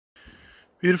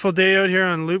Beautiful day out here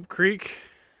on Loup Creek.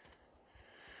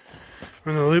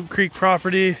 We're on the Loup Creek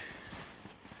property.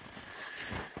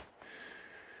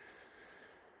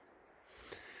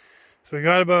 So we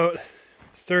got about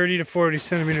 30 to 40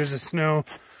 centimeters of snow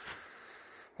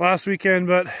last weekend,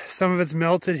 but some of it's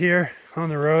melted here on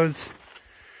the roads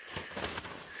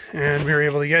and we were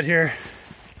able to get here.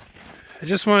 I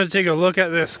just wanted to take a look at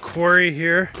this quarry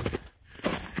here.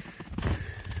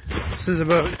 This is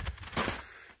about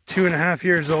 2.5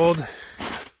 years old.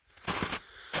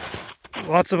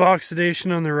 Lots of oxidation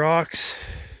on the rocks.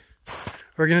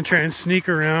 We're gonna try and sneak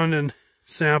around and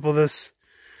sample this.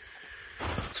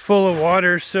 It's full of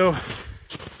water, so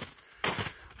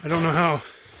I don't know how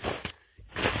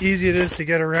easy it is to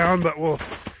get around, but we'll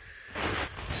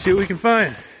see what we can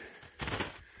find.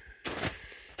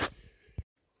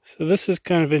 So this is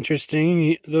kind of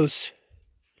interesting. Those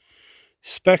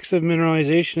specks of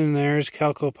mineralization in there is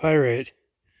chalcopyrite.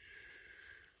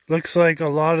 Looks like a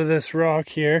lot of this rock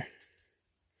here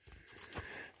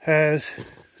has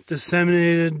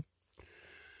disseminated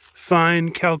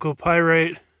fine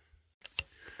chalcopyrite.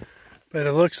 By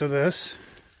the looks of this,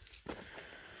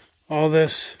 all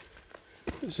this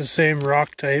is the same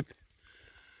rock type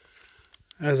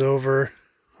as over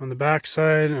on the back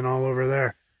side and all over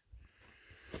there.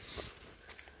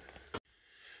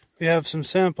 We have some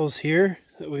samples here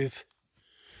that we've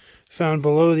found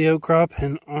below the outcrop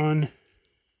and on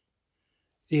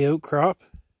the outcrop.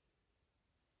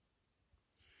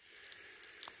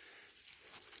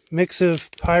 Mix of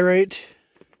pyrite,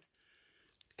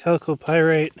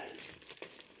 chalcopyrite,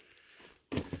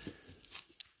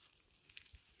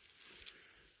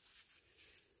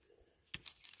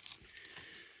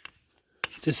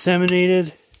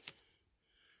 disseminated,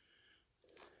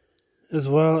 as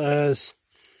well as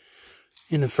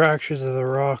in the fractures of the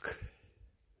rock.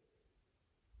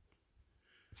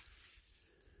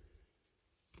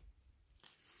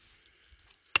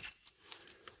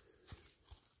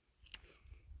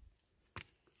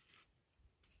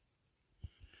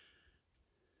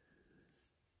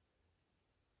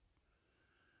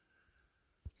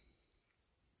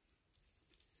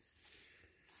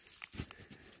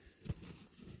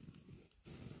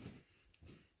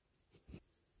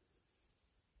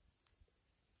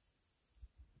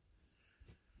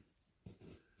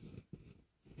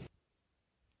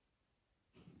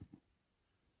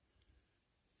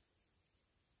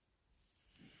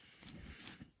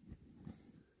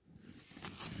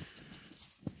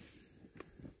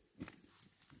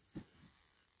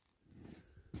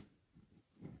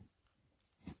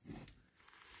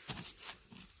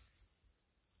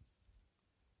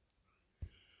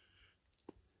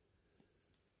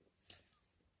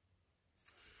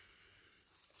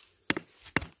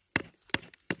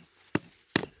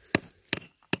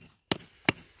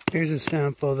 Here's a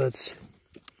sample that's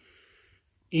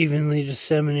evenly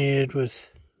disseminated with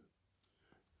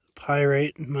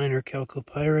pyrite and minor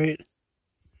chalcopyrite.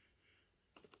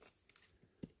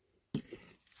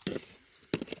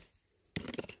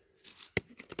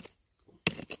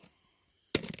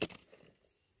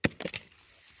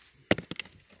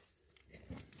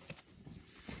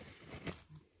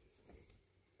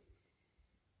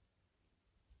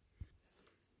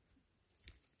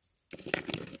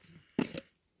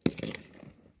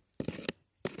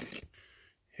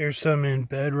 Here's some in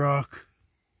bedrock.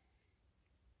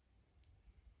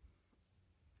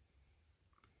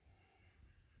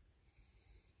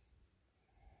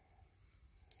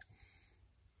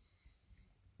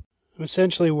 I'm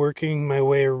essentially working my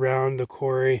way around the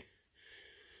quarry,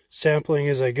 sampling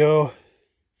as I go.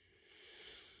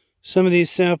 Some of these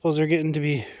samples are getting to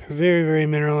be very, very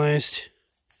mineralized.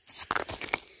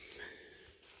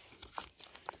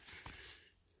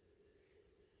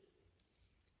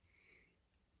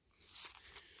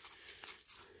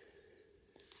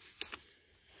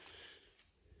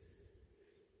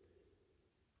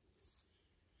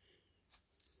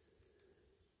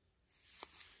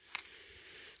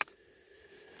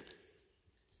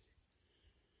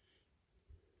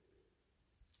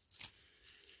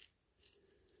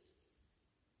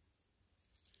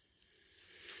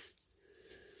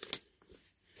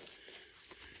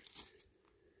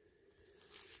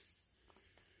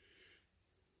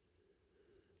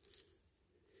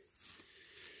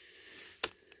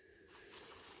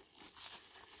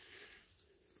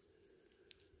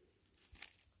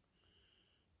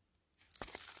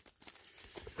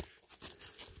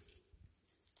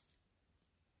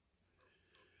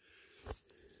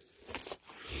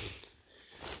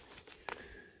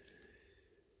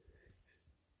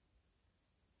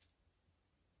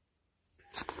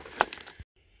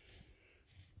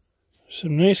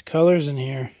 Some nice colors in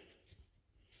here.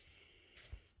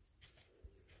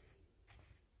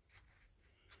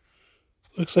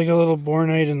 Looks like a little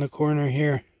bornite in the corner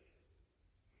here.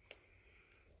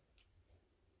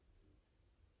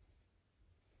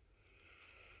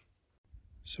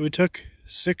 So we took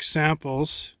 6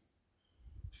 samples,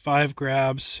 5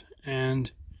 grabs,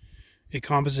 and a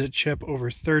composite chip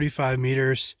over 35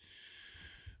 meters,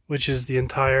 which is the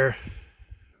entire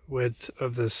width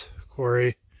of this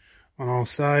quarry on all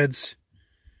sides.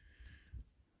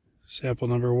 Sample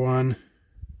number 1.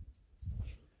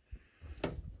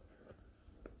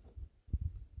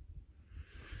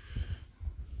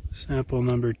 Sample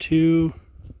number 2.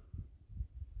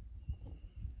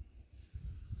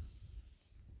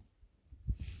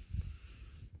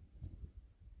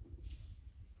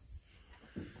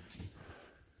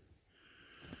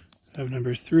 I have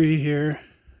number 3 here.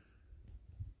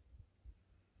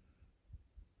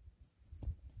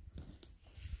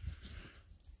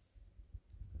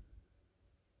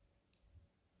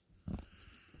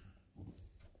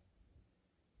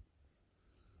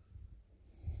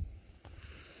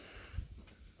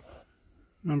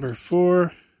 Number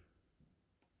 4.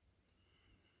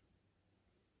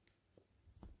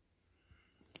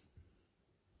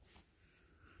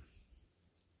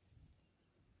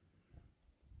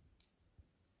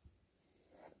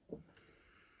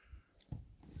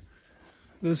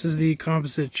 This is the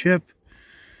composite chip.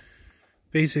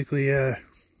 Basically a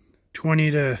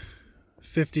 20 to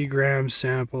 50 gram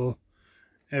sample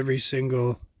every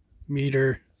single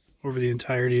meter over the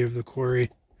entirety of the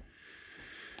quarry.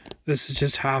 This is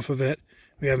just half of it.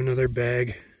 We have another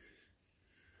bag.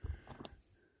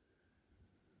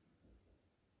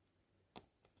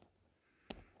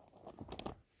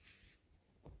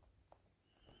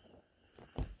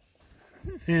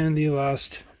 And the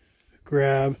last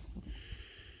grab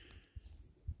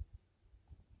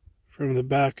from the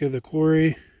back of the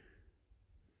quarry.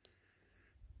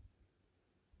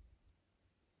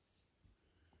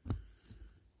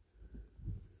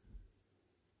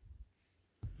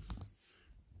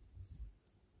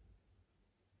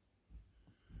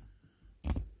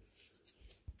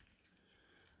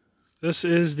 This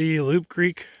is the Loup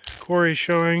Creek quarry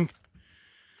showing.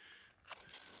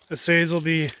 Assays will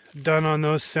be done on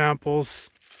those samples,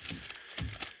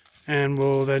 and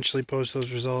we'll eventually post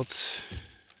those results.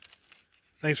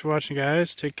 Thanks for watching,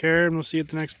 guys. Take care, and we'll see you at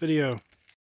the next video.